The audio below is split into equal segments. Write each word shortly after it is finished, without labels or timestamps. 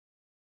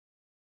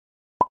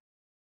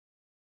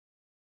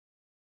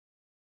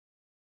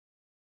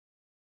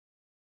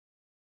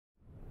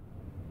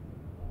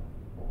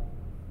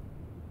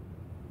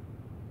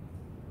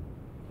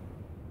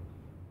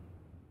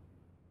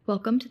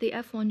Welcome to the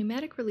F1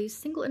 Pneumatic Release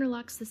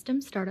Single-Interlock System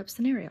Startup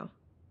Scenario.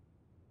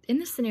 In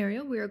this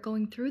scenario, we are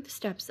going through the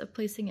steps of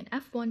placing an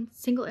F1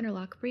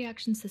 Single-Interlock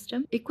Preaction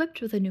System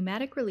equipped with a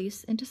pneumatic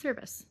release into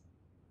service.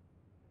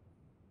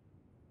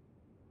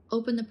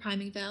 Open the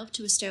priming valve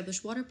to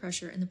establish water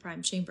pressure in the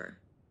prime chamber.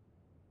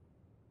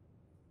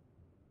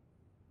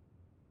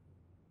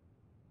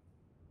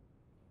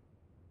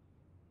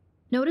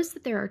 Notice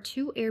that there are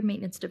two air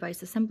maintenance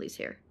device assemblies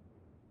here.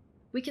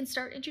 We can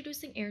start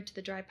introducing air to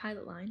the dry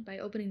pilot line by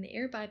opening the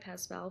air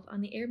bypass valve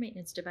on the air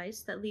maintenance device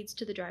that leads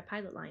to the dry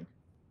pilot line.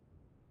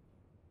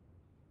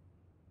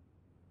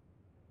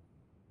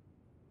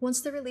 Once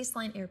the release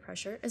line air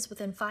pressure is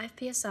within 5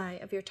 psi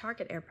of your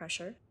target air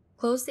pressure,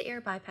 close the air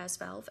bypass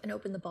valve and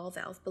open the ball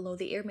valve below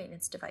the air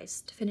maintenance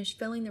device to finish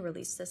filling the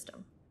release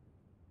system.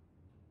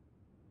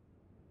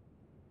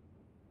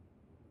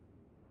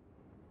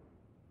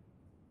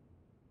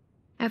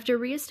 After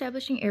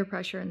re-establishing air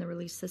pressure in the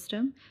release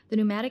system, the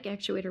pneumatic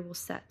actuator will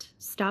set,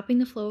 stopping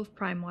the flow of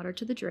prime water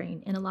to the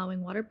drain and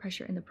allowing water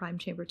pressure in the prime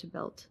chamber to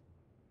build.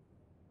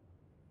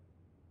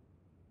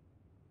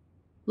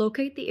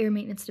 Locate the air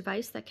maintenance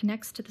device that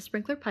connects to the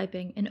sprinkler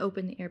piping and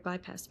open the air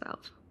bypass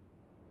valve.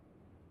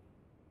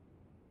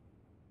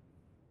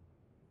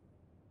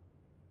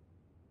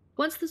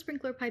 Once the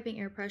sprinkler piping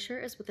air pressure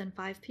is within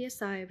 5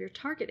 psi of your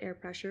target air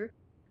pressure,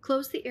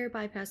 close the air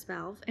bypass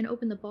valve and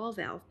open the ball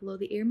valve below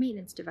the air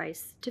maintenance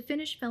device to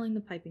finish filling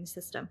the piping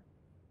system.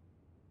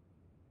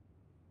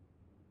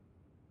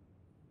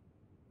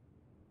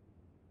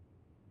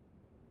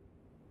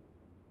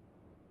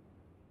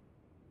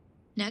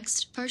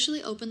 Next,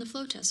 partially open the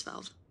flow test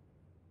valve.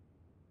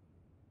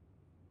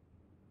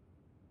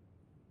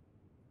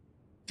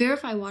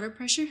 Verify water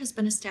pressure has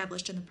been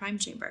established in the prime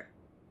chamber.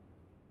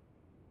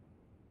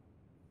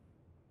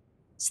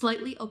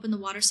 Slightly open the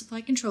water supply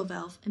control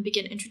valve and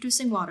begin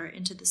introducing water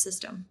into the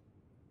system.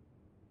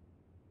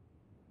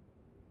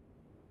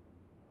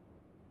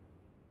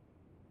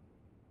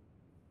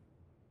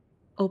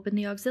 Open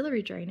the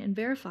auxiliary drain and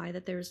verify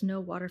that there is no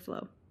water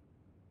flow.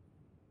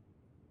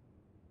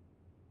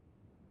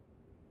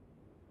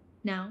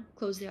 Now,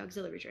 close the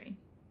auxiliary drain.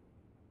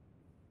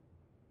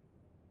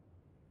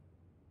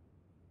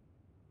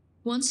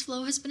 Once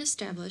flow has been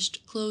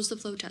established, close the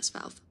flow test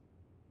valve.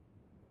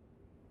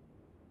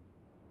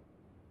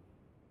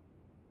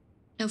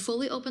 Now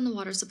fully open the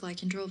water supply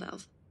control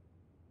valve.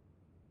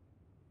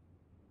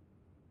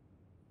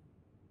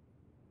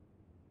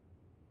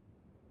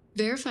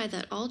 Verify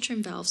that all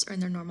trim valves are in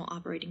their normal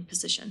operating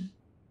position.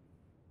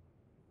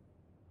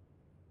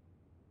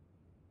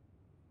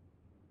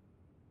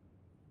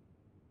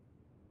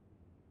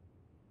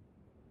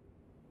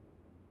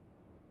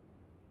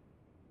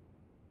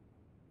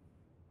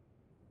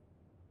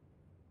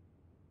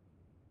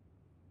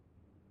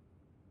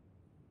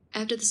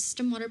 After the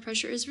system water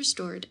pressure is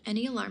restored,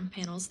 any alarm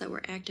panels that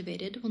were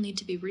activated will need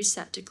to be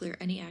reset to clear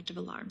any active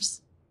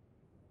alarms.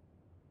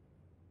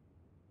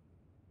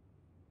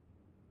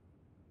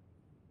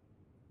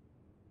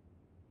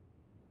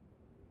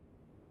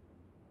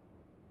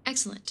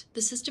 Excellent.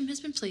 The system has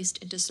been placed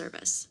into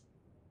service.